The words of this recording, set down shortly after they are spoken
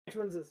Which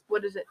one's this?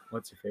 What is it?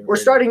 What's your favorite? We're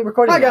starting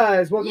recording. Hi now.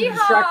 guys, welcome to Yeehaw!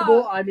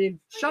 Distractable. I mean,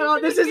 Shut up!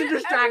 This isn't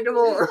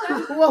distractable.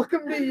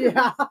 welcome to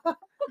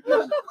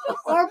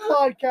our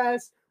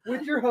podcast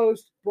with your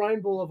host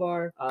Brian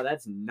Bolivar.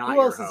 That's not Who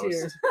your else host.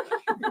 is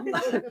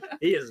here?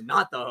 He is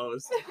not the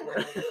host.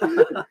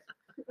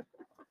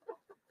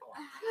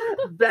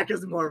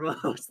 Becca's more of a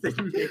host than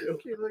you.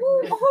 Okay, look,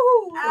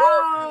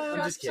 Ouch. I'm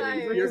just kidding.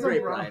 Tired. You're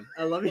great, Wrong. Brian.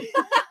 I love you.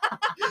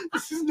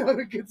 this is not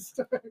a good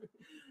start.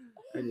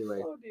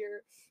 Anyway, Oh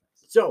dear.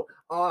 So,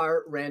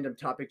 our random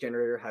topic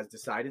generator has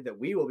decided that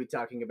we will be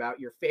talking about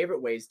your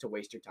favorite ways to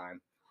waste your time.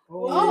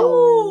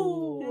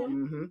 Oh.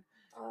 Mm-hmm.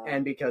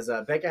 And because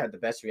Becca had the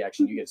best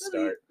reaction, you get to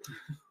start.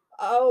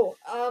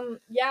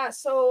 Yeah,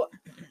 so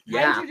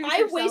Yeah.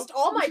 I waste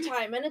all my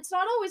time and it's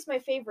not always my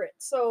favorite.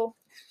 So,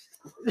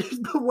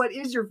 But what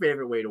is your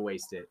favorite way to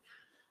waste it?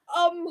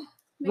 making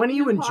When are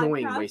you a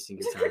enjoying podcast. wasting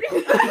your time?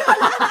 Pretty-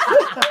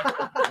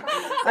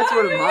 That's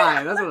one of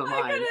mine. That's one of I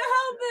mine. couldn't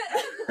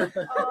help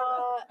it.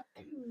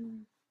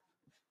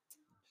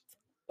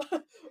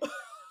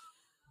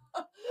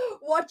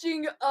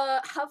 Watching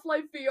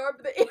Half-Life VR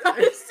with the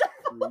AI stuff.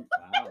 wow.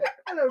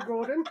 Hello,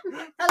 Gordon.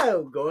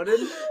 Hello,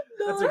 Gordon.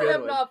 That's a I good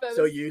am one. not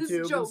So famous. This is YouTube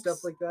and jokes.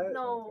 stuff like that?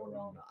 No.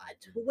 Well,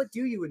 what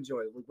do you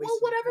enjoy? Like, Well, wasting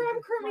whatever your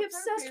I'm currently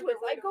obsessed with,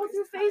 I go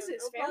through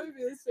phases, fam. time?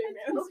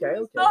 Okay,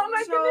 okay. Oh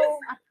my goodness.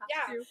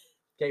 Yeah.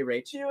 Okay,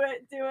 Rach. Do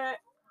it.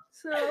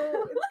 So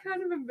it's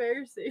kind of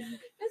embarrassing.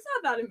 It's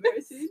not that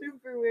embarrassing.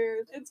 Super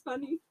weird. It's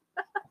funny.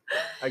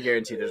 I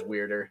guarantee there's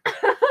weirder.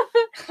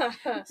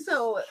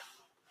 So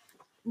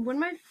one of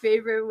my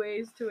favorite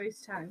ways to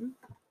waste time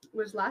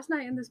was last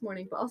night and this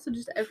morning, but also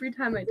just every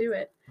time I do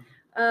it,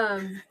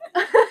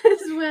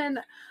 is when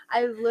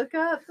I look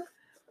up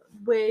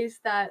ways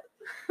that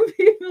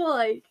people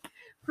like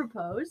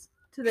propose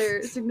to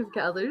their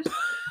significant others,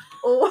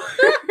 or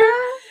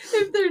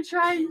if they're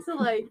trying to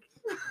like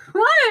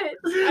what?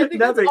 I think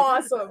that's Nothing.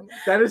 awesome.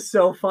 That is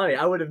so funny.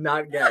 I would have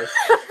not guessed.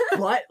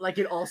 But, like,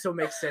 it also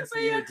makes sense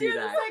that you would do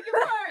that.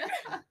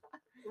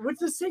 What's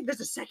the second?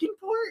 There's a second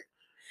part?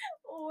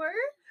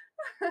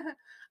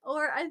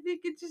 Or I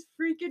think it's just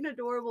freaking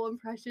adorable and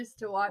precious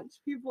to watch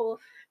people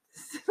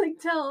like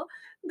tell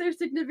their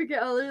significant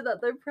other that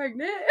they're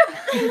pregnant.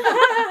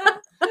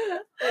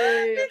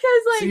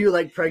 Because like So you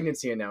like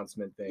pregnancy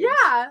announcement things?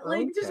 yeah,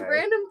 like just Okay.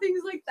 random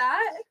things like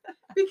that.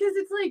 Because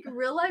it's like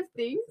real life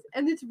things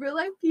and it's real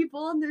life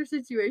people and their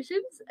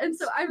situations. And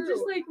so I'm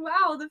just like,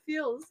 wow, the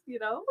feels, you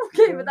know?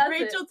 Okay, but that's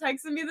Rachel it.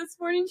 texted me this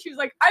morning. She was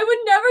like, I would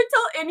never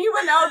tell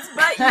anyone else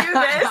but you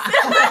this.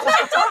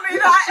 She told me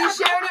that.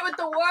 She shared it with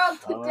the world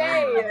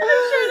today. I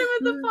shared it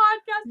with the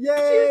podcast.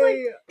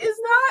 Yay! Is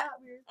that?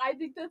 I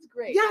think that's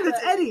great. Yeah,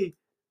 that's Eddie.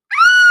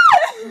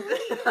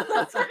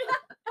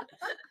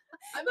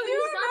 I mean, Do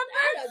you it's not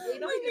that ugly.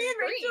 remember? No, Like, you me and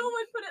scream. Rachel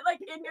would put it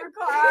like in your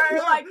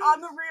car, like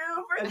on the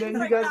roof, or And things then you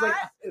like guys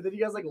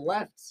that.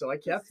 left, so I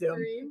kept him.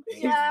 Scream.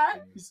 Yeah.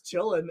 He's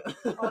chilling.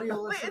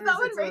 Audio Wait, is listeners, that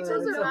when it's a-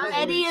 Rachel's it's a around? big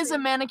Eddie one. is a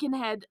mannequin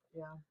head.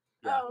 Yeah.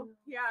 Oh,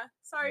 yeah.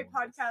 Sorry,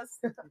 podcast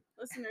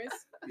listeners.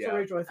 So, Yeah.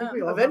 Rachel, I think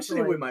we all have to,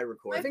 Eventually, we like- might My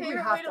record. think we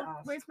favorite have way to to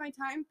ask. waste my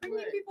time: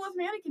 pregnant What? people with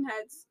mannequin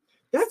heads.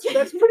 That's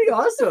pretty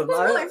awesome. It's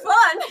really fun.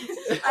 I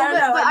don't But,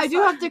 know. but I it's do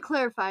fun. have to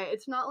clarify,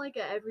 it's not like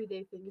an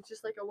everyday thing. It's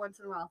just like a once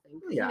in a while thing.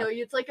 Yeah. You know,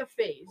 it's like a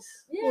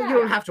phase. Well, you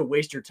don't have to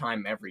waste your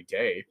time every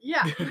day.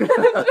 Yeah. Some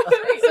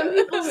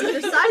people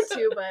decide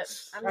to,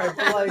 but I'm All right, not.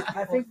 but like,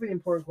 I think the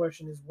important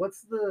question is,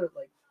 what's the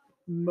like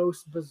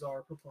most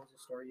bizarre proposal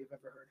story you've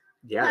ever heard?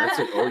 Yeah, that's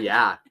it. Oh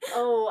yeah.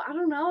 Oh, I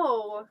don't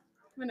know.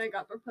 When I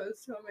got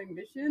proposed to on my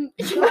mission,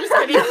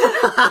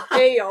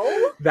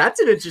 Ayo. That's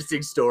an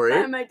interesting story.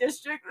 by my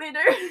district leader.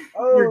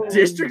 Oh, Your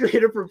district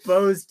leader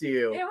proposed to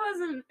you. It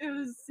wasn't. It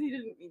was. He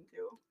didn't mean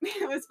to.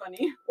 It was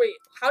funny. Wait,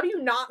 how do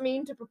you not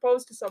mean to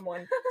propose to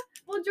someone?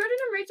 Well, Jordan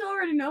and Rachel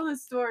already know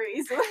this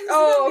story, so it's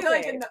Oh,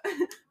 gonna be okay.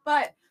 like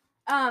but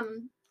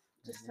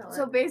Just tell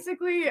so it.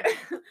 basically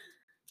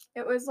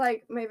it was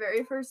like my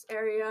very first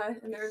area,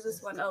 and there was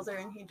this one elder,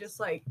 and he just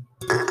like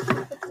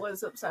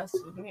was obsessed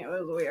with me. It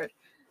was weird.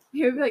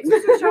 He would be like,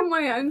 Mr.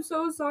 Shumway, I'm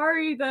so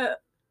sorry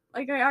that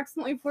like I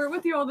accidentally flirt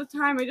with you all the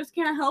time. I just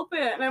can't help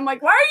it. And I'm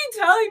like, why are you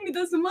telling me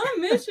this? I'm on a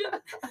mission.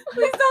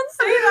 Please don't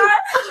say that.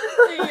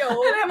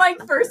 And I'm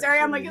like, first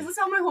area, I'm like, is this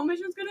how my whole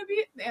mission's gonna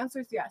be? The answer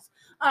is yes.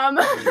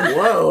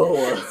 Whoa.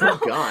 Oh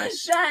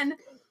gosh. Then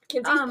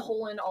Kinsey's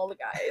pulling all the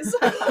guys.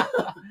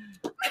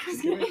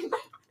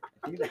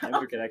 I think the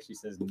handbook it actually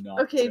says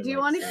not. Okay, to, do you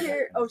like, want to say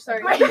hear? that Oh,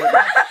 sorry. kind of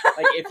stuff.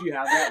 Like if you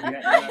have that,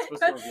 you're not supposed to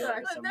That reveal it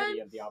to sucks. somebody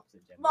of the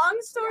opposite gender. long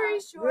story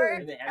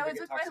short, In the I handbook, was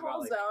it with my talks about,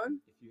 whole like, zone.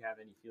 If you have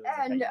any feelings,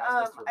 like, And you're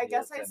not supposed to I reveal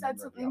guess it I to a said member of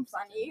the something opposite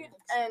funny, gender.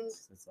 and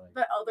It's like,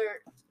 the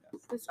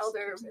this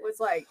elder was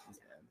like,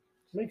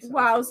 Makes sense.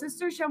 wow,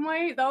 Sister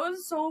Shumway, that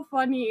was so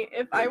funny.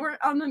 If I were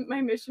on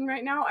my mission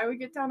right now, I would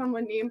get down on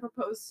one knee and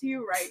propose to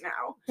you right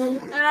now.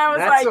 And I was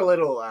That's like, a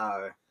little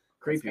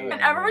creepy. kinda-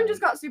 and everyone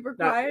just got super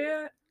No.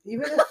 quiet.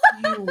 Even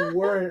if you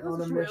weren't on a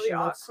This is really mission,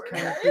 that's awkward.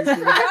 kind of creepy.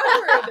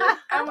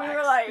 And we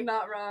were like,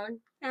 Not wrong.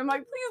 and I'm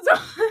like, please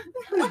don't.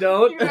 Please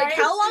don't. You're right. Like,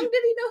 how long did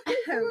he know you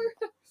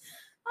for?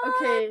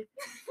 Okay.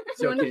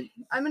 So I'm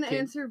gonna can-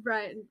 answer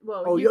Brian.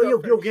 Well, oh, you go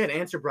you'll first, get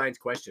answer Brian's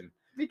question.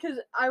 because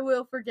I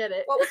will forget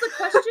it. What was the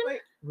question?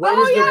 What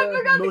Oh, is yeah, I the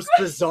forgot the most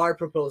bizarre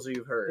proposal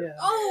you've heard? Yeah.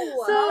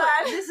 Oh,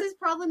 So this is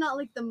probably not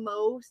like the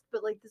most,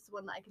 but like this is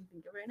one that I can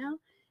think of right now.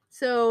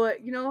 So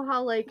you know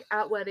how like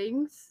at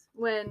weddings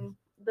when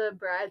the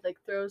bride like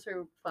throws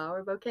her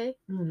flower bouquet?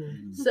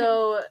 Mhm.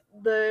 So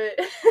the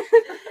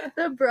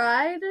the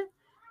bride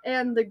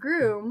and the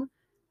groom,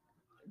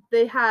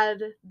 they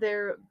had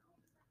their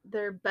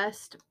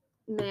best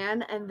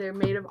man and their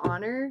maid of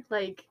honor,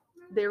 like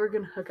they were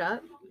gonna hook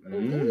up.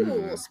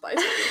 Ooh,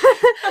 spicy.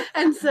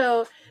 And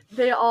so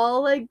they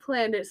all like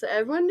planned it, so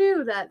everyone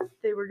knew that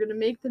they were gonna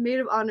make the maid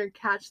of honor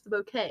catch the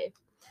bouquet.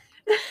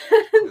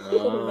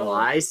 Oh,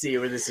 I see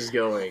where this is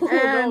going.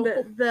 And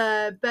no.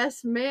 the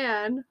best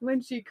man,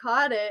 when she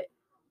caught it,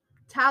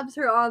 taps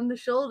her on the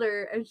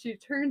shoulder and she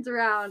turns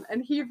around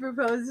and he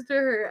proposed to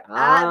her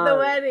at the Ah.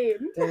 wedding.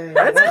 Dang,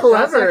 That's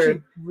clever.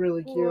 actually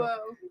really cute. Whoa.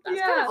 That's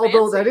Yeah. kinda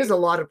Although that fancy. is a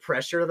lot of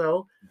pressure,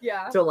 though,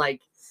 Yeah. to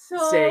like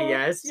So, say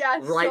yes yeah,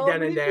 right so then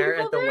many and there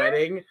people at the there.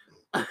 wedding.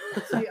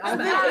 See, I've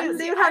They- never, they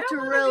See, would I have don't to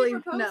wanna really be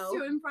proposed know.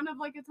 to in front of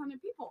like a ton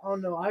of people. oh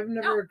no, I've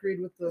never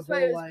agreed with the That's why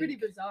whole it was like. pretty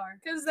bizarre.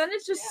 Because then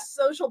it's just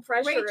Yeah. social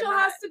pressure. Rachel and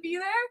has not- to be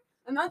there,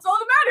 and that's all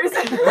that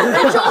matters.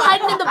 Rachel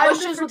hiding in the I'm the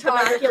bushes with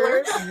photographer.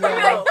 binoculars.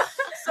 Yeah.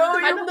 So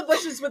Hiding in your, the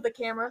bushes with the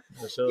camera.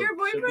 your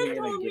boyfriend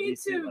told me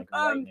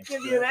to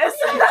give you this.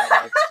 I'd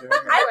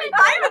I'd be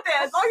fine with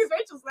it as long as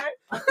Rachel's there.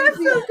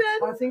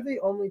 I think the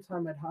only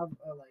time I'd have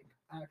a like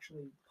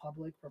actually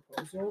public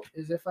proposal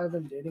is if I've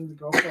been dating the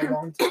girl for a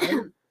long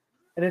time,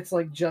 and it's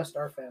like just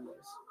our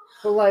families.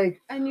 But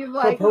like And you've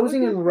like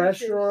proposing in pictures.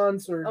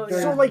 restaurants or Oh,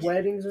 during So, like,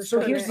 weddings or So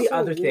something. here's it's the so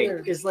other thing: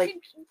 weird. is like,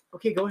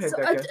 okay, go ahead, So,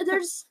 Becca.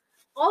 there's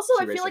also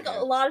She I raised feel her like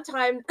hand. a lot of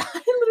time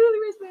I literally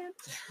raised my hand.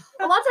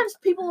 A lot of times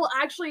people will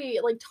actually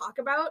like talk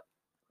about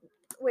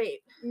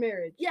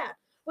Marriage. yeah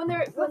when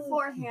they're when,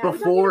 Beforehand.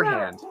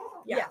 Beforehand.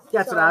 yeah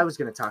That's so, what I was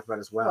gonna talk about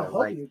as I well. hope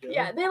Like, you do.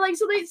 yeah they like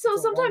so It's a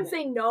sometimes lot.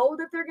 they know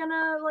that they're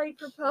gonna like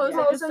propose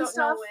Yeah, just and don't know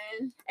stuff,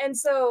 when. and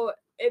so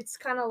it's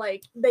kind of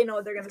like they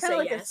know they're gonna It's say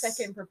kind of like yes. a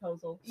second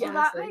proposal. Yeah, So that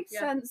honestly. makes Yeah.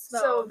 sense though.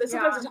 So they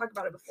sometimes yeah. they talk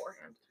about it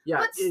beforehand. yeah,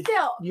 But if-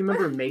 still. you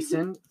remember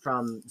Mason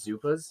from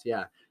Zupas?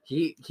 Yeah,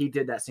 he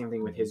did that same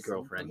thing with his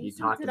girlfriend. He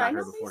talked Did about I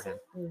her know Mason? beforehand.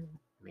 Mm.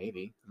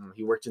 Maybe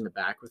he worked in the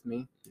back with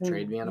me,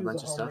 traded me on a He was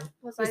bunch of stuff. homie.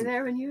 Was I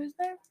there when you was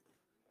there?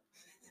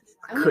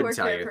 I only couldn't worked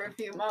tell there you. for a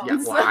few months. Yeah,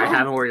 well, I so-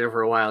 haven't worked there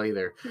for a while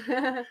either.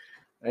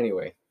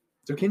 Anyway,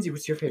 so Kinsey,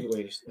 what's your favorite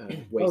way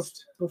to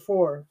waste?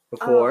 Before,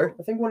 Before?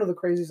 I think one of the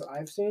craziest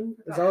I've seen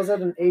is I was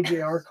at an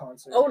AJR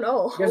concert. Oh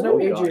no! You guys know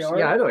gosh. AJR?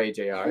 Yeah, I know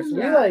AJR. So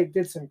Yeah. we like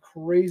did some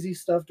crazy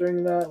stuff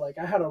during that. Like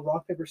I had a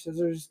rock paper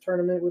scissors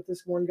tournament with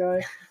this one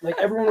guy. Like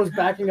everyone was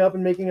backing up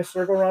and making a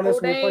circle around us.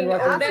 Oh, and we were playing dang,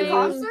 rock oh, paper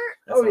dang. scissors.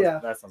 Concert? Oh, yeah.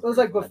 That So it was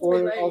like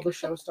before pretty all late. the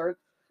show starts.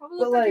 Probably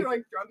But, looked like you like, were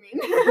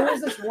like drumming. There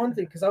was this one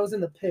thing because I was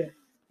in the pit,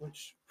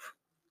 which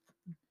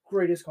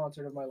greatest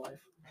concert of my life.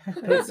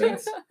 Pit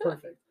seats,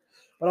 perfect.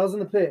 But I was in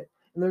the pit,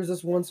 and there was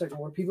this one second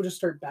where people just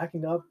start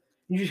backing up.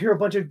 You just hear a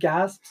bunch of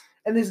gasps,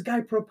 and this guy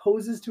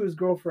proposes to his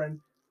girlfriend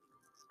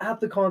at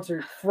the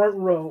concert, front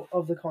row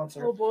of the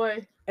concert. Oh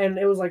boy. And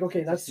it was like,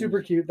 okay, that's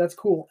super cute, that's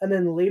cool. And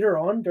then later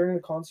on during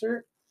the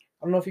concert,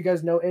 I don't know if you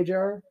guys know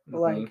AJR,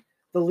 but like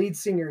the lead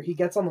singer, he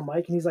gets on the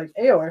mic and he's like,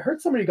 "Ayo, I heard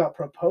somebody got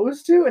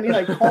proposed to," and he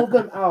like called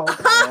them out.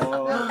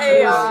 It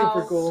Hey, was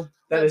super cool.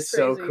 That That's is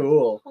so crazy.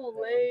 cool.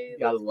 Holy, You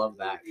gotta love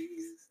that.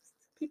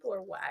 people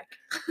are whack.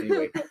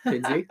 Anyway,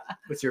 Kinsey,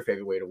 what's your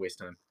favorite way to waste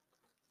time?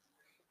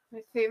 My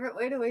favorite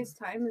way to waste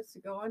time is to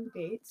go on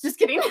dates. Just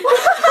kidding.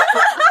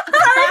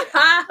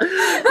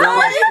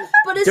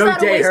 But is Don't that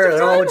a date waste her. of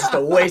They're all time? just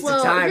a waste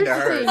of time here's to the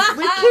her. thing.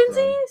 With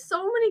Kinsey,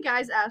 so many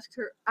guys ask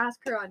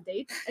her on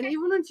dates, and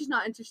even when she's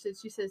not interested,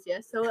 she says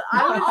yes. So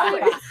I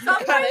would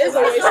say That is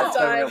a waste of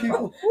time.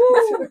 People-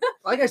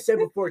 Like I said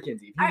before,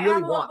 Kinsey, if you I really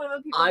am a little want, bit of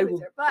a people I will-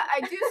 pleaser, but I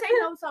do say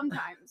no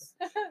sometimes.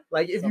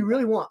 like if you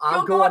really want, I'll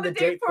You'll go on the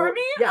date for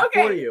me? Yeah,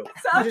 Okay. for you. You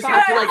Sounds just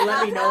have to good. like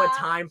let me know a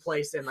time,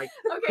 place, and like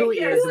Okay, who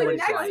he yeah, is so and what he's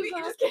next like. week,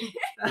 just kidding.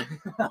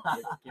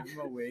 Give him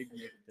a wig.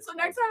 So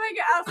next time I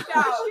get asked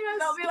out,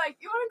 they'll be like,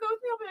 "You want to go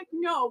with me?" I'll be like,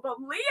 "No, but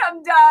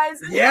Liam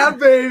does." Yeah,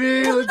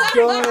 baby, let's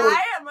go.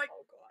 I am like,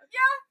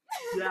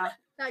 Yeah,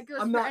 that goes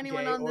I'm for not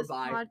anyone gay on or this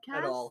bi podcast.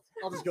 at all.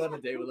 I'll just go on a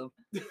date with him.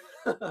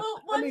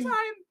 well, I mean, time,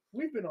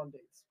 We've been on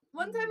dates.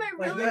 one time I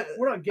Like really.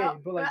 we're not gay, Oh,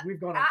 but like we've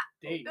gone on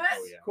dates,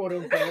 oh, yeah. quote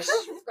unquote.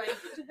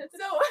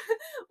 So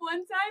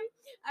one time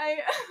I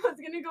was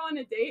gonna go on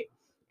a date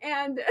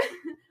and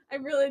I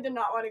really did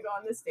not want to go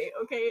on this date,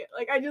 okay?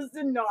 Like I just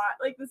did not.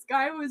 Like this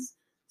guy was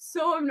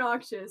so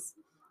obnoxious.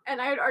 And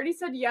I had already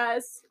said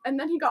yes, and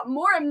then he got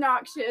more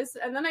obnoxious,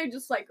 and then I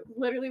just like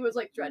literally was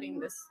like dreading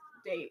this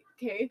date,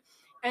 okay?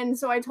 And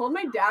so I told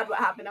my dad what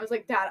happened. I was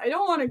like, "Dad, I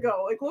don't want to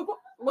go. Like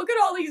look at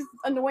all these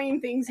annoying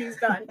things he's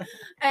done."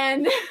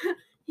 And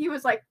he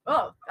was like,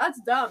 "Oh, that's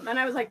dumb," and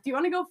I was like, "Do you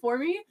want to go for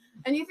me?"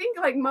 And you think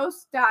like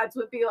most dads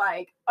would be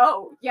like,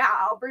 "Oh yeah,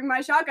 I'll bring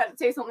my shotgun," and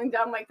say something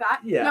dumb like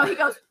that. Yeah. No, he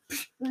goes,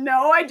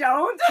 "No, I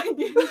don't.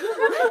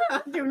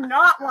 Do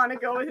not want to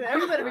go with him."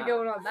 You better be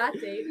going on that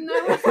date. And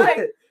I was like,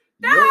 Your-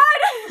 "Dad,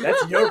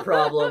 That's your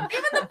problem.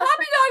 even the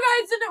puppy dog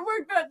eyes didn't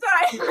work that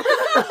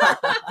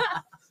time."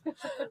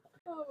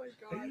 Oh my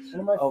gosh. One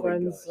of my Oh my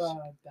friends' gosh.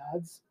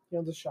 dads, he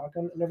owns a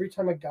shotgun, and every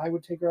time a guy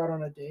would take her out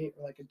on a date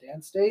or like a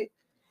dance date,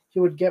 he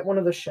would get one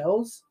of the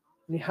shells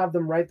and he'd have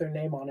them write their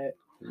name on it.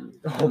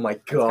 Oh my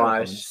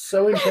gosh.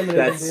 So intimidating.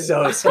 That's dude.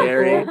 so It's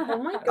scary. cool. Oh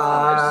my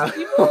gosh.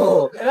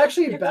 Oh. It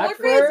actually People are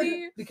backfired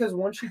crazy. because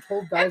once she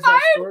told guys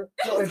that story,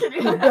 no,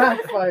 it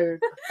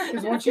backfired.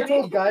 Because once she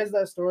told guys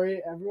that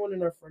story, everyone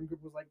in our friend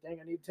group was like, "Dang,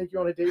 I need to take you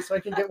on a date so I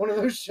can get one of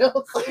those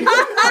shells."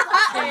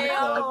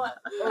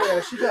 Oh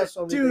yeah, she got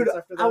so many Dude, dates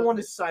after that. I want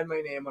to sign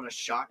my name on a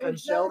shotgun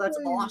shell. That's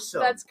Exactly.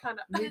 awesome. That's kind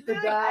of. Meet the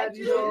dad,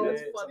 you know.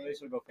 That's funny.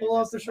 Pull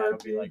off the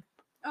Sharpie.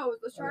 Oh,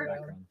 the shark.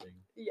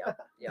 Yeah.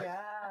 Yeah.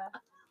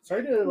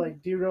 Sorry to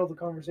like derail the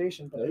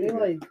conversation, but No, any you're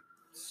good. like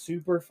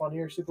super funny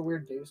or super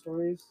weird date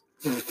stories?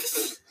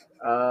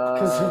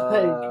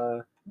 uh,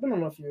 I've been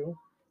on a few.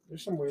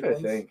 There's some weird I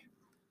ones. think.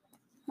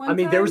 One I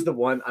mean, there was time- the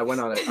one I went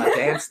on a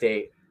dance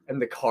date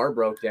and the car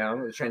broke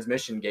down. The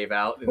transmission gave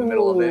out in the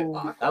middle of it.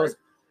 Ooh. That was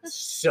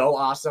so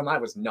awesome. I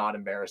was not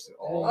embarrassed at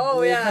all.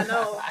 Oh yeah,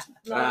 no.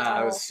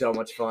 It was so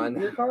much fun.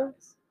 Your car?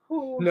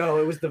 No,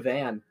 it was the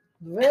van.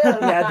 Man,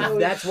 Yeah, oh,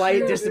 that's why it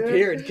shit, dude.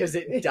 disappeared because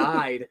it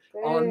died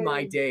on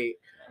my Dang. date.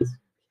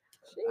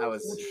 I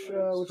was. Which it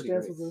was which pretty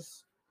dance great. was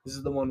this? This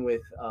is the one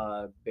with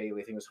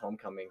Bailey. I think it was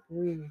Homecoming.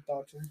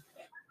 Doctor.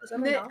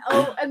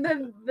 And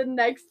then the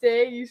next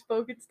day you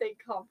spoke at state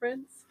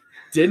conference.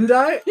 Didn't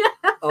I?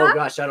 Oh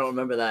gosh, I don't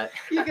remember that.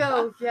 You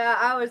go, yeah,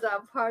 I was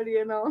out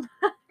partying all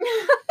night.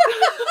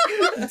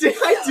 Did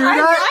I do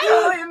that? I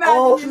totally imagine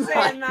Oh you my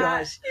saying that.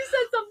 gosh. You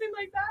said something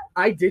like that.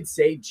 I did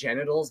say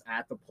genitals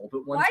at the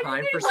pulpit one Why did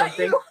time they for let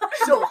something.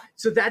 you-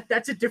 So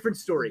that's a different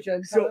story.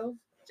 So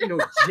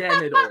Gentile?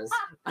 genitals.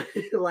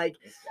 Like,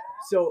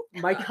 so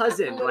my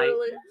cousin, right?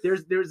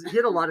 Literally. He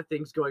had a lot of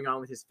things going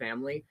on with his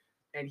family,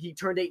 and he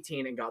turned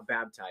 18 and got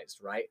baptized,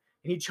 right?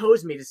 And he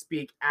chose me to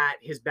speak at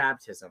his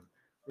baptism,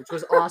 which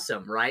was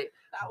awesome, right?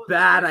 That was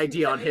Bad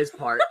idea on his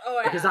part Oh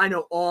yeah. because I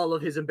know all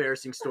of his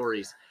embarrassing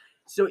stories.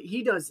 So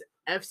he does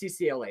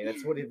FCCLA.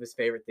 That's one of his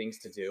favorite things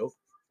to do.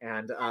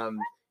 And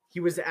he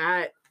was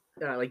at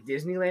like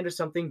Disneyland or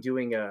something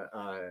doing a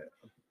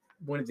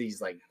one of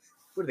these like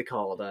what are they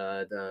called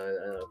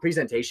the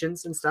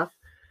presentations and stuff.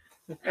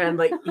 And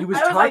like he was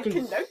I was like,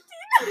 talking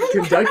conducting?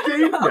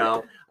 conducting.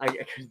 No, I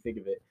couldn't think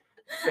of it.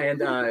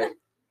 And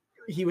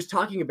he was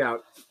talking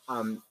about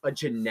a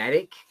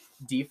genetic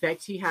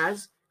defect he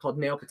has called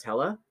nail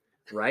patella,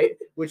 right?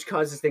 Which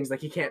causes things like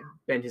he can't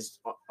bend his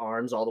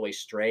arms all the way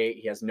straight.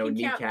 He has no He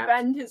kneecap. can't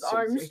bend his So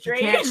arms he straight.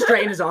 can't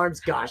straighten his arms.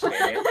 Gosh, dang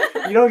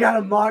it. You don't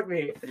gotta mock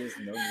me. He has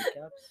no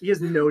kneecaps. He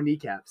has no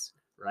kneecaps,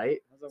 right?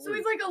 How's that So work?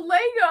 he's like a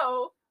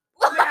Lego.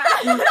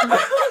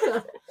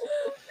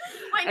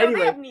 Wait, no, Anyway.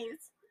 they have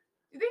knees.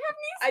 Do they have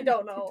knees? I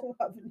don't know.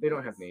 They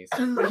don't have knees.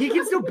 But he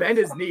can still bend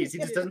his knees. He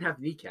just doesn't have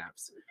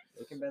kneecaps.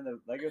 They can bend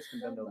Legos can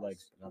bend their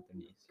legs, but not their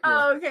knees.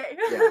 Oh, okay.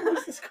 Yeah.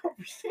 This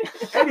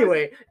conversation.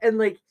 Anyway, and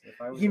like So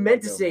if I was he a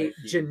meant to Lego, say my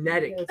feet-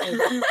 genetic. Yeah,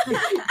 it's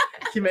like-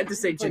 He meant to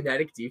say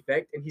genetic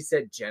defect, and he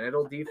said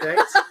genital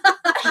defect.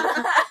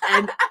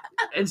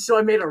 and so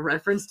I made a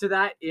reference to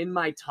that in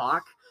my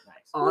talk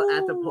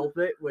at the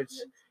pulpit, which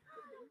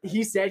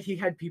he said he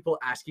had people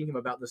asking him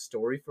about the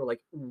story for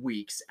like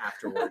weeks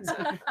afterwards.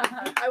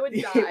 I would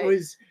die. It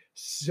was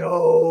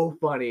so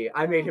funny.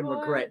 I made him Oh, boy.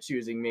 regret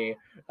choosing me.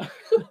 That's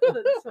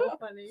so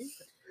funny.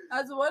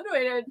 That's one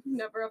way to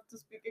never have to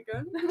speak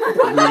again.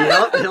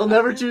 Yep, he'll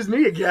never choose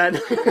me again.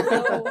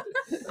 No. That's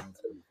pretty funny.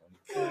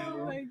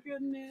 Oh my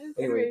goodness.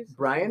 Anyway,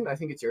 Brian, I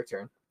think it's your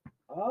turn.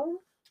 I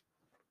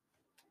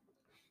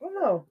don't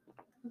know.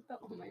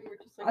 Oh, mine were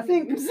just, I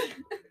think- memes.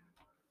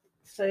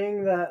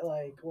 Saying that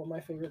like what my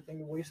favorite thing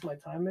to waste my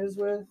time is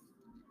with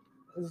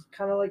is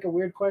kind of like a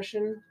weird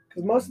question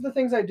because most of the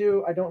things I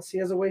do I don't see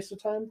as a waste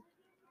of time.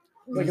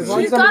 Like as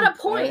long She's as I'm, got a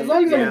point. as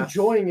long as I'm Yeah.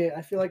 enjoying it,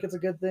 I feel like it's a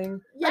good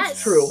thing.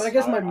 Yes. true. But I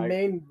guess my I-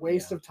 main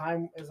waste yeah. of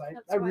time is That's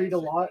I why read a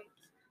should lot. be.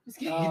 Just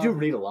kidding. You do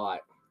read a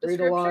lot. The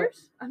read a lot.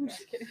 scriptures? I'm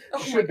just kidding. Oh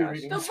my Should be gosh.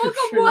 reading The the Book of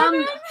scriptures.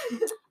 Mormon.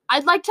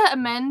 I'd like to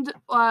amend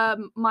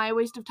my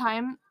waste of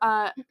time.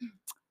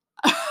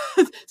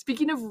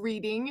 Speaking of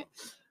reading,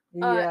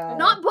 Yeah.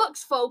 Not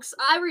books, folks.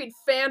 I read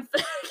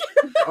fanfic.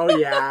 Oh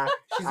yeah,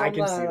 She's I on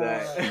can the, see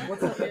that.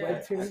 What's that? Yeah.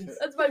 Webtoons?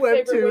 That's my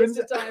favorite waste Webtoons.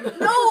 of time.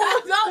 No,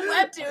 not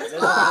webtoons. There's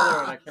another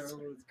one, I can't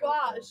remember what it's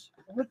called. Gosh.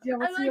 What, yeah,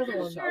 what's I the like other your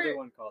one? What's the other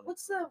one called?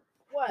 What's the The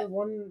what?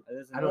 one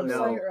There's I don't another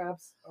know. one. website or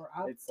apps or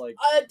app? It's like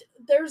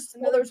There's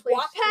another place to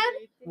Wattpad.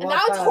 read. And now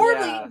it's Wattpad.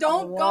 horrily Yeah.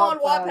 don't go on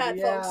Wattpad, Wattpad,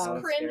 yeah. folks.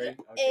 Sounds Cringe scary.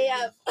 Okay,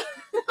 AF.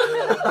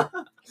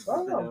 I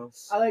don't know. No.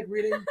 I like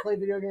reading, play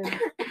video games.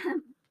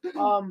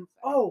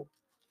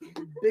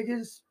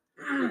 Biggest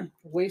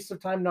waste of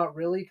time, not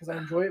really, because I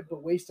enjoy it,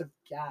 but waste of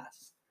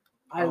gas.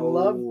 I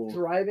love Oh.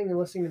 driving and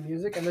listening to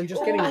music and then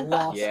just getting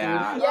lost,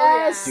 Yeah. dude.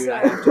 Yes. Dude,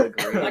 I have to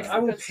agree. Like I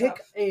will Good pick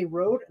stuff. a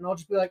road and I'll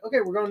just be like, okay,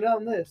 we're going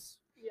down this,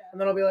 Yeah. and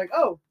then I'll be like,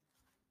 oh,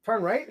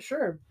 turn right,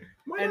 sure,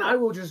 Why and not? I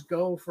will just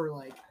go for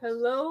like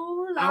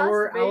Hello, Las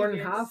hour and a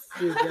Vegas. half,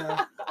 dude.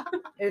 Yeah,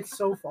 it's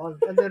so fun,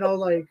 and then I'll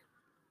like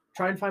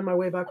try and find my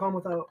way back home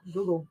without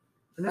Google,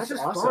 and it's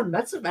That's just awesome.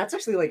 fun. That's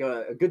actually like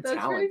a good That's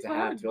talent pretty to have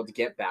fun. to be able to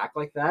get back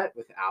like that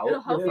without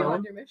It'll help your you phone.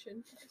 on your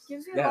mission.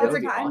 Gives you Yeah, a that lot would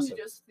of be time awesome.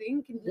 to just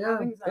think and Yeah,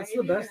 have anxiety. that's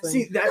the best thing.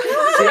 See that's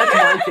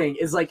my thing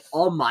is like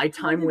all my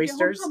time How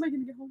wasters am I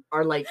gonna get home?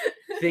 are like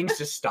things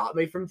to stop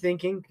me from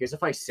thinking, because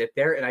if I sit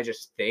there and I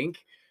just think,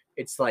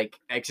 it's like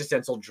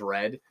existential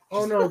dread.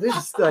 Oh no, this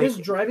Just like- this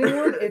driving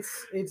one,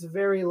 it's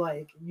very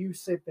like you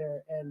sit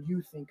there and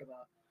you think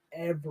about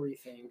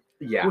everything,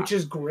 Yeah. which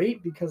is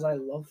great because I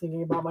love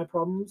thinking about my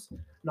problems.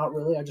 Not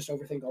really, I just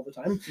overthink all the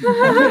time.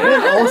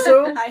 And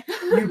also,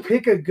 you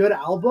pick a good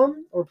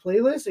album or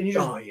playlist and you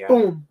just Oh, yeah.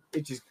 boom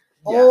it just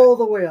all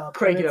the way up.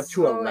 crank and it up it's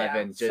to oh, yeah.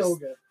 11. Just so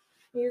good.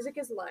 Music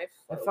is life.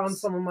 I folks. found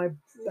some of my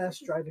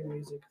best driving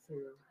music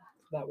through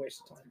that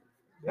waste of time.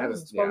 Yeah, That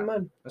is- it's fun yeah.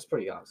 mine. that's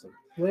pretty awesome.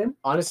 Liam?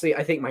 Honestly,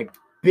 I think my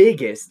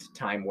biggest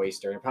time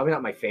waster, and probably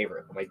not my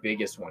favorite, but my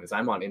biggest one is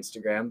I'm on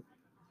Instagram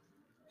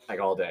like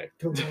all day.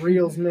 The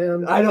reels,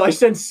 man. I know I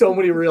send so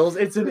many reels.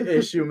 It's an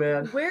issue,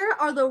 man. Where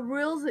are the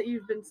reels that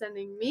you've been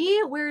sending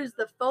me? Where is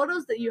the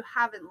photos that you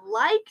haven't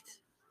liked?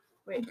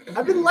 Wait.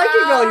 I've been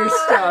liking all your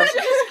stuff.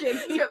 Just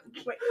kidding.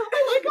 Wait.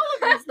 I like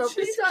all of your stuff. What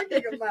are you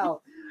talking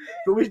about?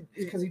 But we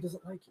Because he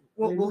doesn't like you.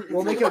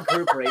 we'll make a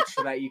group rate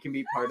so that you can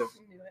be part of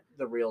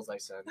the reels I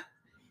send.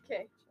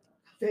 Okay.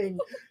 Thing.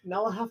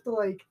 Now I have to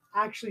like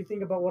actually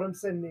think about what I'm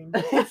sending.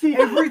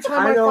 Every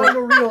time I I, know. find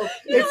a reel, You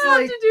it's don't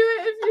have like to do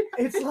it if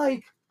you. it's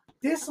like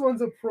this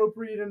one's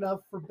appropriate enough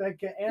for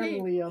Becca and Hey.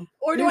 Liam.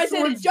 Or do I This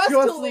send it one's just to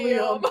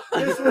Liam?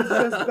 This one's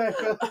just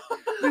Becca.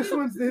 This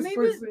one's this maybe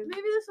person.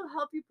 maybe this will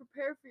help you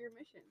prepare for your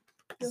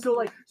mission. So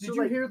like, Did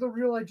you hear the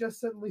reel I just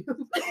sent Liam?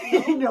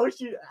 no,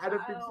 I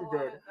don't think she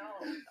did.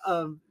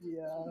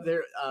 Yeah.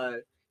 They're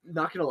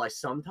not gonna lie.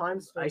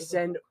 Sometimes I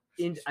send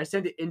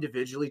it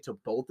individually to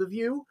both of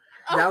you.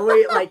 That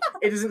way, like,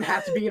 it doesn't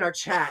have to be in our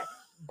chat.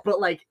 But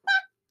like,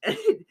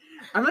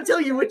 I'm not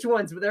telling you which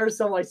ones, but there are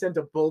some I send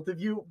to both of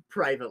you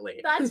privately.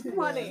 That's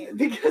funny.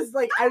 Because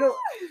like I don't.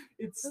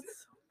 It's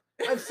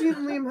I've seen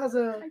Liam has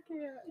I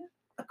can't.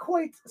 a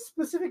quite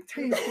specific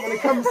taste when it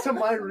comes to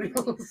my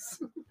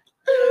reels.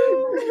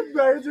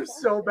 Ryan's are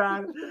so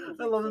bad.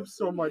 I love him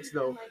so much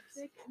though.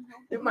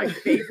 My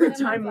favorite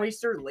time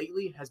waster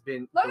lately has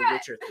been Look The at-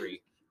 Witcher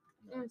 3.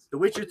 The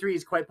Witcher 3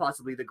 is quite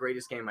possibly the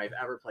greatest game I've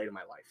ever played in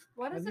my life.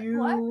 What is Have it?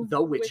 What? you?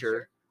 The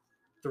Witcher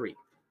 3.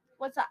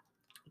 What's that?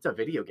 It's a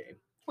video game.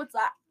 What's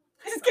that?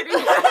 Just kidding.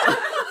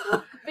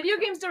 Video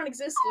games don't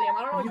exist, Liam.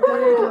 I don't know Have what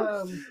you you're played? talking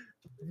about.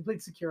 Have you played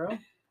Sekiro?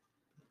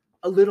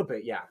 A little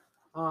bit, yeah.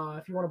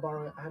 If you want to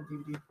borrow it, I have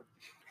DVD.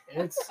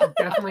 It's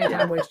definitely a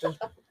time waster.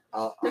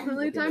 Definitely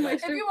look into time that.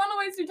 If waster. you want to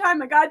waste your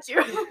time, I got you.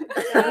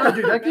 No,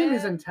 dude, that game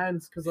is Man.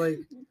 intense because, like,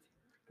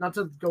 not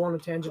to go on a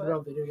tangent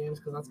about video games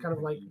because that's kind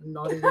of like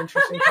not an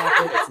interesting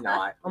topic It's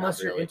not. unless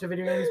not you're really. into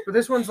video games. But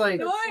this one's like,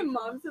 You know, my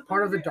mom said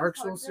part of the we were Dark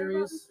talking Souls about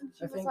series, this, and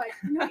she I was think. like,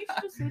 you know, you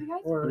should just say to guys.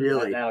 or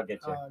Really? That'll get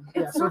you.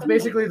 yeah. It's So not it's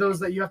basically those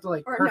that you have to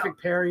like Or no,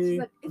 perfect parry, She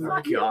said, it's and, Oh like,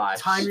 not you. gosh.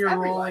 time your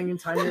everyone. rolling and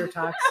time your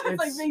attacks. It's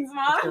like It's things,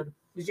 mom.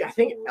 good. I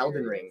think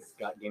Elden Ring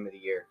got Game of the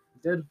Year.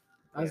 Did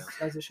as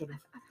it should have.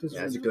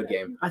 Yeah, it's a good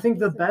game. I think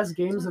the best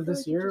games of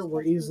this year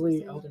were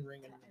easily Elden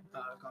Ring and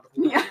God of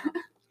War. Yeah.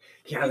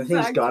 Yeah, the thing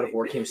is, God of Exactly.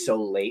 War came so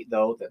late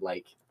though that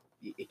like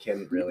it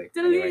can really.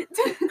 Anyway,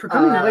 For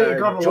coming late, it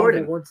got a lot of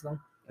Jordan. awards though.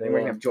 I think we're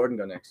gonna have Jordan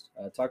go next.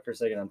 Talk for a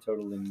second. I'm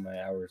totaling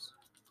my hours.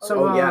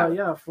 So Oh, yeah.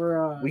 yeah,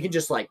 for We can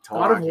just like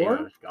talk. God of War?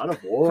 yeah. God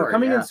of War. for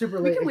coming yeah. in super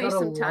We late, can it waste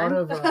got a some time.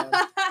 lot of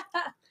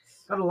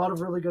got a lot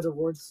of really good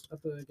awards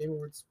at the Game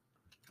Awards.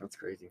 That's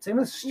crazy. Same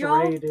with Stray,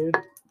 Y'all- dude.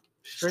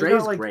 Stray Stray's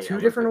got like great. I 2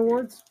 love different that game.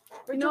 awards.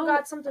 Rachel No.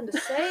 got something to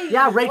say.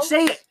 Yeah, you Rach, know?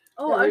 say it.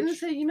 Oh, Yeah, I was gonna Rach.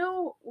 say, you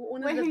know,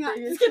 one Wait, of the hang on.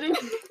 biggest, Just kidding.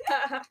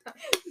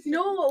 you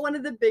know what one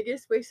of the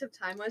biggest waste of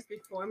time was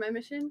before my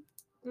mission?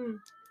 Mm.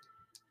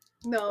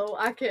 No,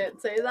 I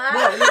can't say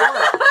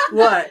that.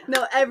 What?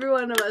 No, every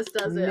one of us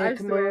does it. I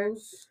swear.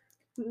 Nickmo's.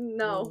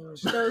 No,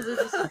 Mm. those are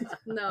just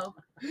no.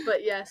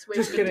 But yes, waste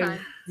Just of kidding. time.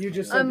 You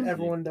just said Um,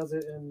 everyone does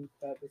it, and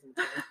that doesn't.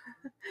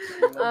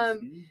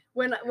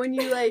 When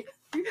you like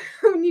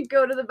when you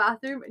go to the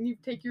bathroom and you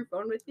take your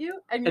phone with you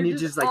and And you're you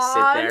just, like, sit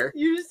on- there?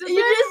 You just sit You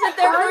there, just sit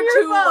there on for your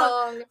too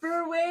phone long.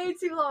 for way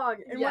too long.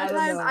 And Yeah, I one don't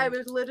time know. I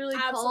was literally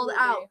called Absolutely.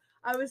 out.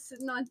 I was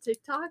sitting on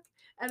TikTok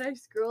and I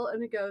scroll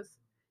and it goes,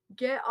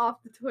 "Get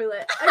off the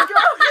toilet and go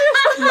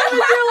live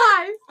your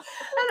life."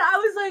 And I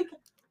was like,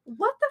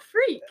 "What the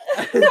freak?"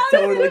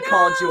 Totally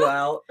called you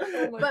out.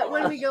 Oh my But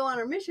when we gosh. go on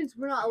our missions,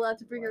 we're not allowed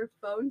to bring our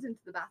phones into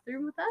the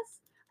bathroom with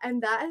us,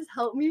 and that has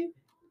helped me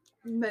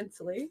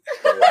immensely.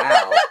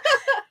 Wow.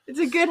 It's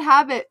a good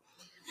habit.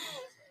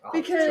 I'll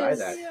have to try Because-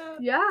 that.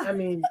 Yeah. I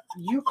mean,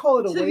 you call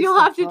it a So waste. you'll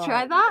of have to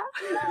try time. that.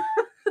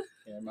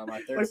 Yeah,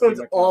 my third My Steam phone's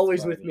account's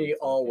always probably with gonna me, be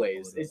full of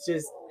always. people It's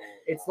just,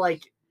 it's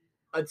like,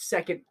 a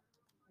second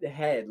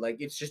ahead. Like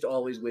it's just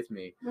always with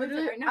me.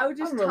 Literally, right now? I would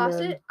just I don't know, toss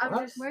man. it. I would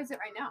What? just. Where is it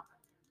right now?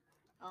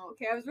 Oh,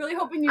 okay. I was really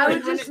hoping you I like,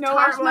 would just wouldn't know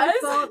where toss it my was.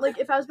 phone. Like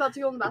if I was about to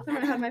go in the bathroom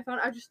and I had my phone,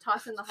 I would just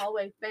toss it in the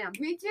hallway. Bam.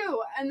 Me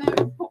too. And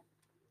then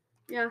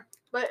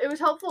But it was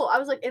helpful. I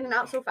was like in and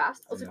out so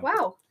fast. I was like,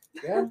 wow.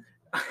 Yeah.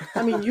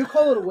 I mean, you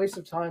call it a waste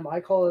of time. I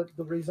call it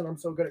the reason I'm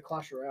so good at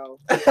Clash Royale.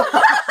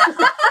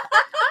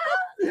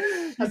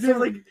 I feel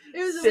like It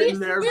was sitting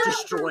there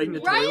destroying the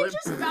Ryan toilet.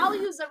 just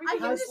values I everything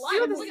can in just his do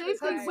life. the Look at same this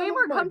thing guy. way Some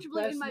more of my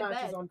comfortably best in my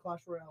matches bed. on Clash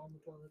Royale on the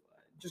toilet.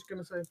 Just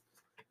gonna say.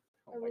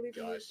 Oh my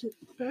gosh.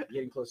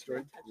 Getting close,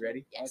 Jordan. You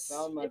ready? Yes. I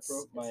found my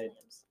it's- my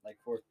it's- like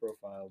fourth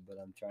profile, but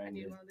I'm trying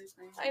to. of these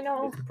things. I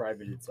know. It's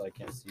privated, so I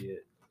can't see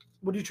it.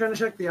 What are you trying to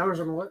check the hours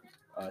on what?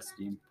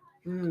 Steam.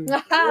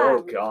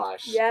 Oh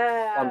gosh.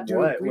 Yeah. On Dude,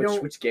 what? we Which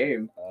don't- which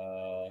game?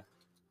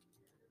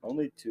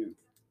 Only 2.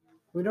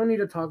 We don't need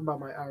to talk about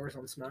my hours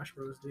on Smash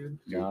Bros, dude.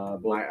 Nah, My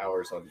both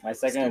hours on my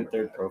second and Steam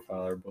are third bad.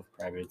 profile are both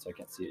privated, so I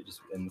can't see it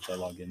just unless I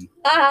log in.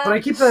 But I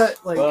keep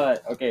that like.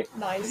 But okay, if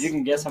Nice. you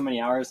can guess how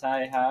many hours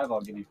I have,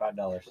 I'll give you $5.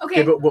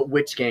 Okay, Okay. but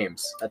which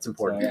games? That's So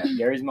important. I got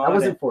Gary's That mod.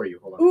 wasn't and, for you.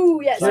 Hold on.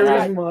 Ooh, yes. so I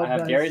Gary's have, mod, I have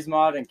nice. Gary's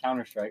mod and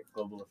Counter Strike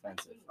Global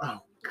Offensive. Oh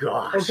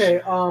gosh.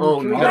 Okay. Oh,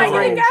 Can we no. get Can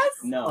I a get a range?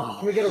 No,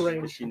 Can we get a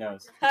range? she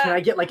knows. Can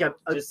I get like a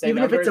Just say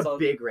even if it's numbers, a I'll-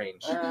 big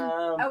range?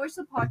 I wish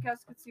the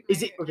podcast could see.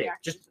 Is my it okay?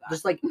 reaction Just to that.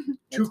 just like two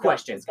It's got-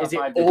 questions. it's got Is it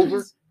 5 over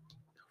digits.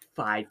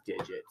 5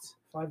 digits?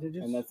 5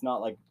 digits. And that's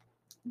not like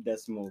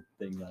decimal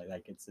thing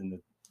like it's in the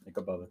like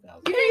above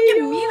 1,000. You didn't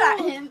give me that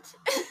hint.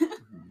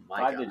 My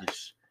 5 gosh.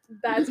 digits.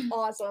 That's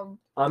awesome.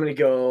 I'm gonna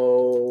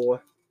go.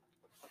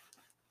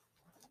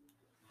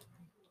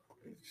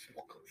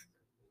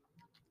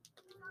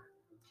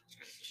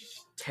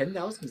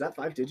 10,000? Is that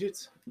 5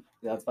 digits?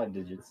 Yeah, that's 5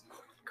 digits.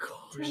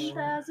 Gosh.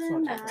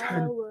 10,000 It's not that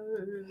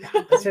hours.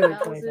 I'd say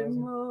like 10,000 20,000.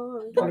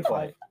 more. Not 25.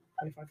 quite.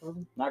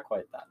 25,000. Not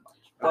quite that much.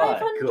 But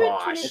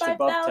gosh. It's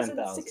above 10,000.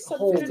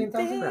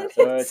 525,650.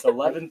 so it's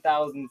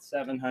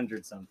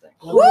 11,700 something.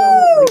 Woo! Look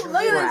at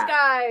this Crap.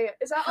 guy.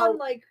 Is that How- on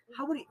like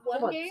How many? one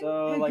hold on. game?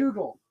 So Hey like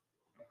Google.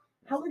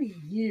 How many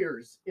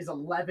years is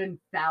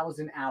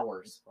 11,000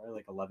 hours? probably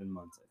like 11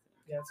 months, I think.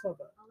 Yeah, it's not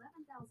bad.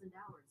 11,000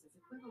 hours is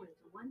equivalent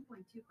to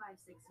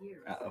 1.256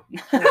 years. Uh-oh.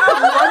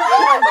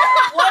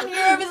 1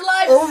 year of his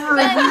life. Over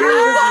a spent. year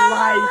of his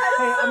life.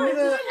 Hey, I'm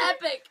gonna.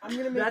 Epic. I'm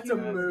gonna make That's you. a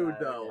mood,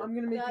 though. I'm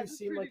gonna make you That's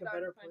seem like pretty a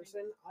better darn funny.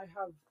 person. I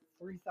have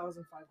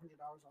 3,500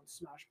 hours on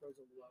Smash Bros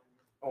alone.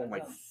 Oh my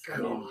I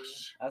mean,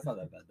 gosh. that's not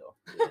that bad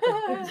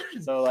though.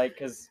 So like,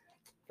 cause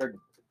for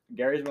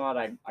Gary's mod,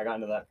 I got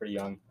into that pretty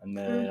young, and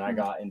then I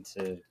got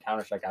into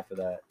Counter Strike after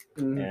that,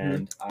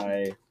 and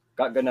I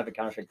got good enough at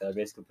Counter Strike that I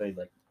basically played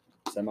like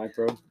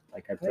semi-pro.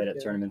 Like I played Heck at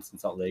yeah. tournaments in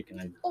Salt Lake, and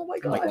I Oh my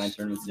like line gosh.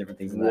 tournaments and different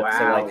things and that. So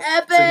Wow. like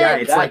Epic. So yeah,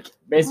 it's that like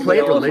basically play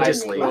it all of high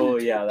religiously.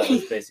 school, yeah, that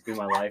was basically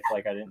my life.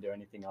 Like I didn't do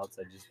anything else.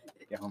 I just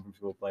get home from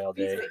school, play all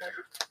day,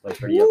 play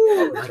pretty up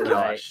oh my to the night.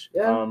 gosh.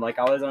 Yeah. Like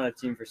I was on a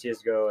team for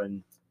CS:GO,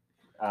 and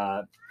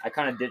I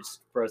kind of ditched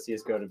pro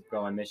CS:GO to go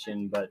on my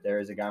mission. But there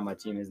is a guy on my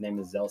team. His name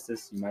is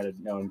Zelsis. You might have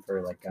known him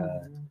for like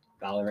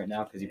Valorant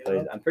now because he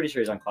plays. I'm pretty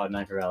sure he's on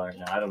Cloud9 for Valorant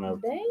now. I don't know.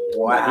 Dang.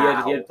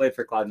 Wow. He had played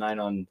for Cloud9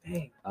 on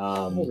Dang.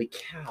 Holy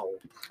cow.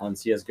 on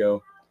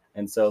CS:GO,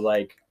 and so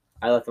like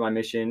I left my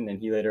mission, and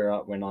he later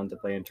went on to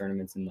play in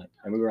tournaments, and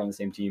we were on the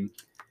same team.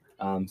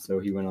 So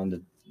he went on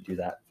to do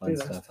that fun Dude,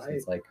 that's stuff. So tight.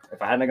 it's like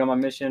if I hadn't gone my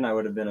mission, I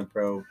would have been a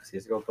pro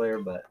CS:GO player,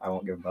 but I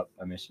won't give up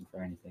my mission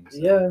for anything. So.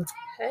 Yeah,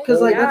 Hey,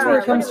 'Cause, like, that's where it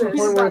look comes at to a this.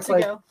 point where it's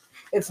like go.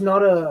 it's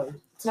not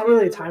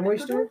really a time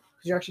waster because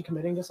you're actually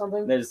committing to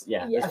something. There's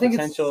Yeah. there's I think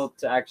it's- potential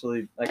to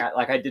actually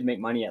I did make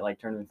money at like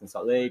tournaments in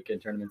Salt Lake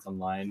and tournaments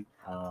online,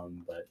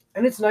 but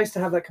And it's nice to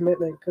have that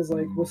commitment because,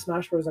 like, Mhm. with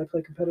Smash Bros, I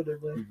play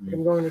competitively. Mhm. Like,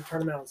 I'm going to a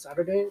tournament on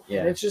Saturday.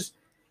 Yeah. And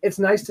it's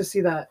nice to see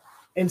that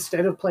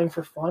instead of playing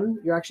for fun,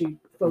 you're actually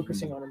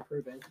focusing Mm-hmm. on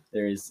improving.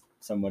 there is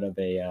somewhat of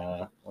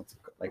a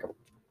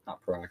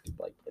not proactive,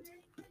 like it's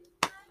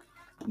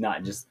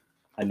not just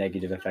a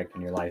negative effect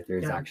on your life.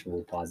 There's Yeah.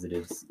 actual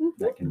positives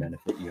that can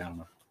benefit you. I don't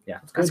know. Yeah,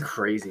 That's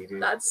crazy,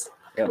 dude. That's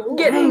Yep. cool.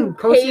 Dang, Getting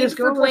Pro paid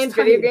CS:GO, for playing that's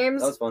video tight.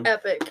 games. That was fun.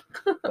 Epic.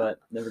 But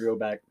never go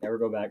back. Never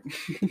go back.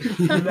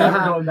 Never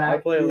going I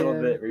back. played a little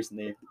Yeah. bit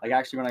recently. Like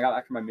actually, when I got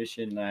back from my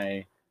mission,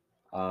 I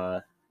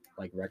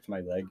like wrecked my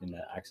leg in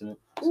an accident.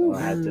 So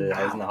I was in the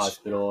Ouch.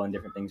 hospital and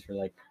different things for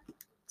like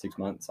 6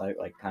 months. I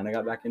like kind of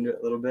got back into it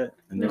a little bit.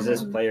 And there's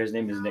this player. His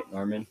name is Nick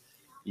Norman.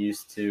 He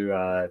used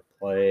to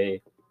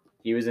play.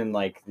 He was in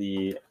like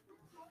the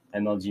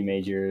MLG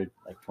Major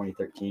like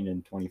 2013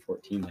 and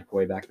 2014, like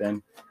way back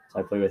then. So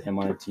I played with him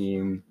on a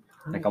team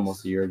like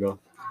almost a year ago.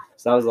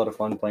 So that was a lot of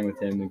fun playing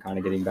with him and kind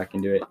of getting back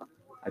into it.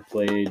 I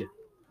played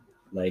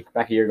like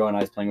back a year ago when I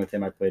was playing with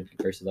him. I played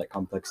versus like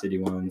Complex City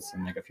once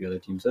and like a few other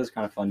teams. So it was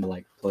kind of fun to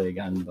like play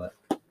again, but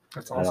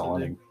That's I don't awesome.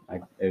 want dude.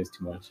 to. It was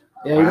too much.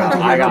 Yeah, you Wow. don't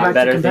think I you'll go got back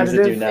better things to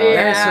do competitive? now.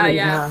 Yeah, That's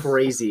yeah.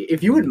 crazy.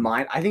 If you wouldn't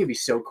mind, I think it'd be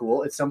so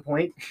cool at some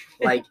point,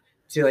 like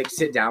to like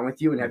sit down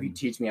with you and have you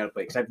teach me how to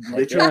play because I've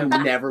literally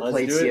never Let's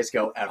played do it.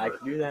 CS:GO I ever.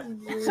 can do that.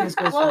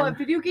 CS:GO's Well, a fun.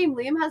 video game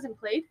Liam hasn't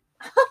played.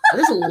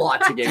 There's a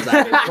lot of games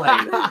I've been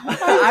playing.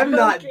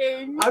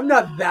 I'm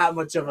not that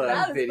much of a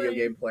That is video funny.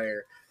 game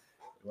player.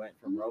 We went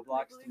from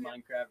Roblox to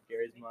Minecraft,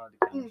 Garry's Mod to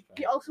Counter He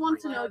Strike. also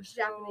wants to know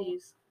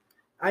Japanese.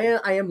 I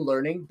am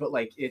learning, but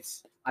like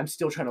I'm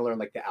still trying to learn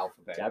like the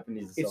alphabet.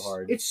 Japanese is so It's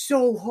hard. It's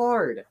so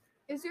hard.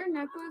 Is your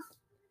necklace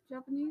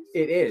Japanese?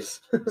 It is.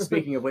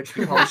 Speaking of which,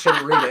 we probably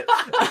shouldn't read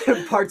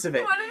it. Parts of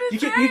it. What did it You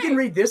say? can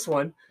read this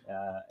one.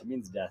 It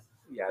means death.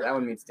 Yeah, that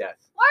one means death.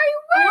 Why are you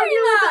I want to wearing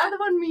know what the that? other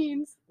one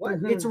means. What?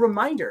 Mhm. It's a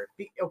reminder.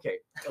 Okay.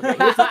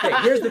 Here's the thing.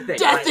 Here's the thing.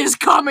 Death right? is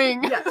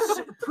coming.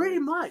 Yes, pretty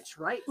much,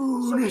 right? So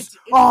Honest, it's,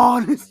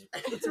 honest.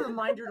 it's a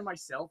reminder to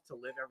myself to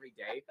live every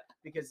day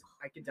because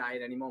I could die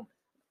at any moment.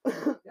 Okay.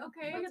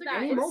 Look at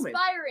Any that. moment.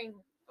 Inspiring.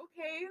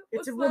 Okay.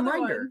 It's a what's the other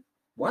reminder. one?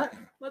 What?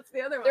 What's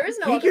the other one? There is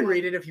no He other can one.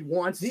 read it if he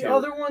wants The to.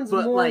 other one's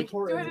but, more like,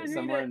 Go ahead important. and read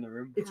Somewhere it. in the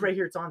room. It's right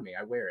here. It's on me.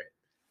 I wear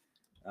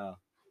Oh,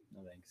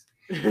 no thanks.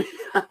 it.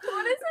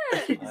 What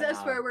is it? Is that a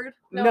swear word?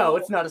 No,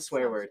 it's not a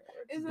swear word.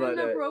 Is it But,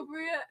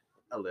 inappropriate?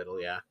 A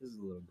little, yeah. This is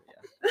a little bit,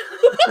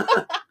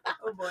 yeah.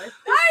 Oh boy.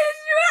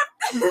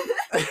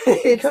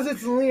 Because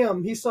it's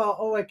Liam. He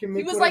saw, I can He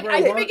make was like, whatever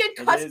I can want. make a It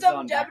is custom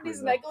on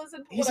Japanese backwards, though. necklace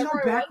and He's whatever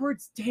on I want.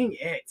 backwards? Dang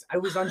it. I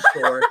was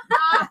unsure.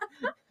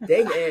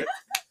 Dang it.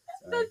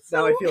 Sorry.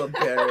 Now I feel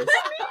embarrassed.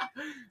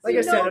 Like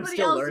I See, said, I'm nobody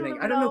still else learning.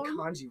 would've I don't know known.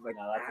 kanji like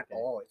No, that's at okay.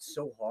 all. It's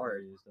so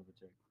hard. Just double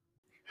check.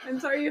 I'm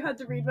sorry you had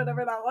to read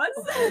whatever that was.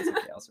 Oh, it's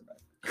okay, I'll survive.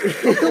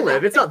 You'll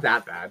live. It's not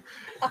that bad.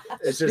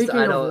 It's just Speaking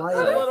I of don't.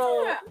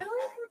 life.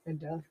 And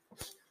death.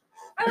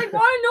 I like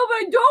want to know, but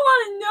I don't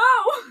want to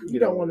know. You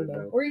don't want to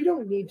know. Or you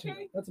don't need to know.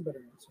 That's a better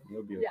answer.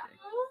 You'll be okay. Yeah.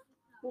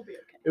 We'll be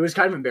okay. It was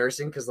kind of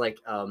embarrassing because like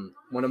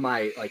one of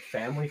my like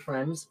family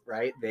friends,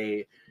 right?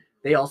 They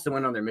also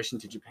went on their mission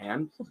to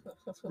Japan,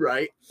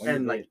 right? When And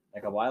did like they-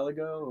 like a while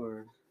ago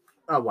or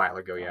a while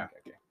ago, yeah,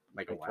 Okay.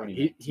 like a Like while.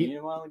 2019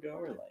 a while ago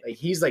or like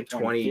He's like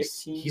 20.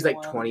 2015 He's a like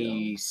while ago?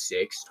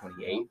 26,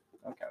 28.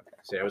 okay.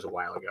 So it was a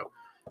while ago.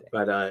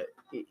 But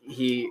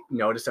he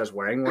noticed I was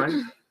wearing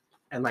one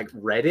and like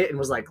read it and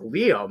was like,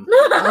 Liam.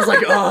 I was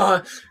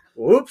like,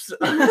 whoops.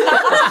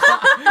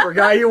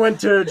 Forgot you went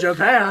to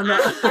Japan.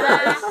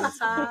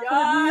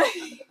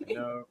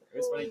 No, it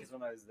was funny because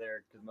when I was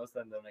there, because most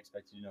of them don't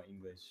expect you to know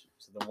English.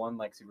 So the one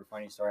like super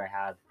funny story I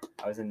had,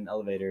 I was in an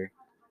elevator,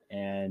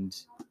 and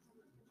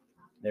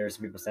there were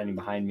some people standing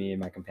behind me and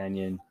my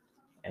companion,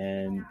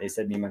 and they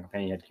said me and my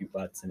companion had cute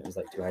butts, and it was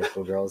like two high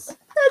school girls.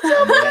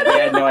 And they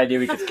had no idea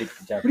we could speak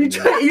Japanese.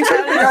 You trying to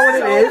figure out what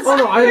it is? Oh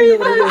no, I didn't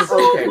know what it is.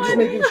 Okay. I'm just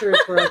making sure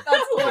it's correct.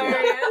 That's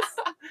hilarious.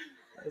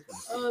 That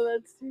was funny. Oh,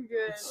 that's too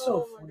good. It's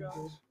so oh my funny, gosh.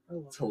 dude. I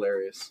love It's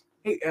hilarious.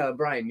 Hey,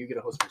 Brian, you get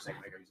a host for a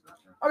second. I gotta use the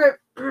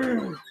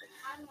bathroom. it. Okay.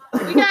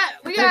 We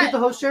got Can I get the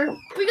host chair?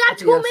 we got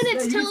Okay, 2 yes.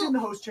 minutes Yeah, you sit till in the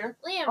host chair.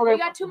 Liam. Okay. We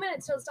got 2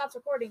 minutes till it stops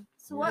recording.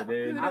 So what Yeah,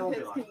 food dude. I of won't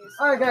his be can long. you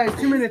All right,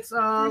 guys, 2 minutes.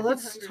 Freaking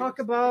Let's hungry. talk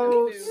about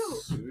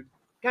Food?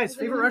 guys' Has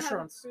favorite anyone had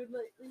restaurants. food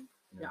lately?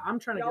 Yeah, I'm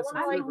trying to Y'all get some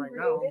want food right hungry?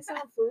 now. Get some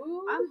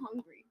food. I'm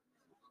hungry.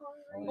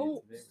 Oh,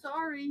 Oh,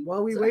 sorry.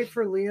 While we Sorry. wait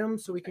for Liam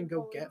so we can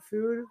go get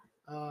food,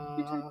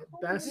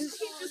 best You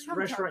can't just have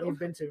restaurant tacos. you've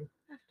been to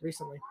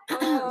recently?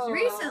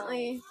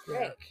 Recently,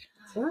 Yeah.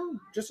 Or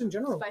just in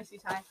general. spicy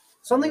Thai.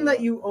 Something that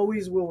you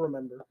always will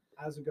remember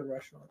as a good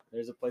restaurant.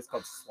 There's a place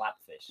called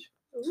Slapfish,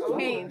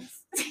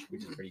 Canes.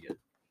 which is pretty good.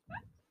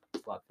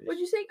 Slapfish. What'd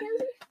you say,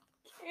 Kenzie?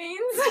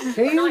 Canes.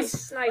 Canes?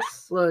 Nice,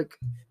 nice. Look,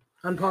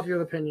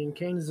 unpopular opinion,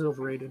 Canes is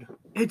overrated.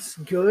 It's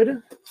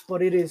good,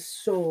 but it is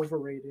so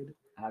overrated.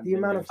 I've the been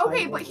amount there of so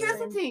Okay, time but much. here's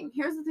the thing.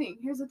 Here's the thing.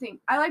 Here's the thing.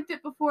 I liked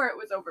it before it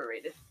was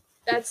overrated.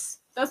 That's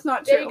That's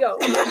not true. there you go.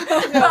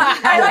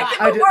 I liked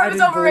it before it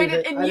was didn't believe overrated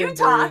it. in I didn't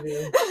Utah. believe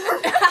you.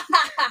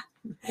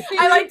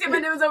 I liked it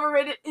when it was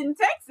overrated in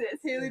Texas.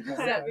 Haley just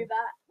sent me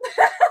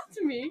that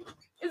to me.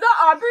 Is that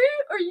Aubrey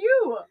or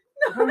you?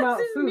 How about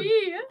this is food?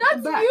 me.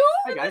 That's back. you.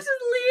 Hi, guys. This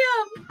is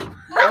Liam.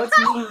 That's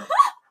me.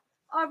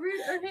 Aubrey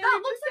or Haley.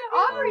 That looks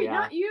like Aubrey, Oh, yeah.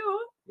 not you.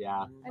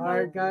 Yeah. All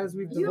right, guys,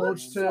 we've You look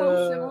divulged so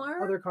to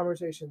similar. other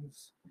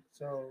conversations.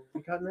 So,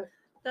 you cutting it?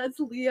 That's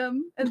Liam,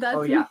 and that's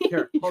Oh yeah. me.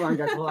 Here, hold on,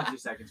 guys. Hold on 2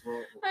 seconds.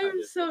 We'll I'm cut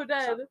this. so Stop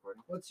dead.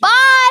 recording. What's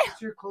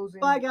your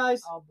closing Bye,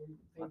 guys. album theme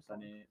What's song?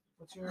 on it?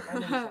 What's your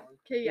album song?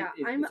 Okay, yeah,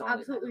 It- I'm it's on it.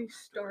 absolutely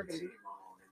starving.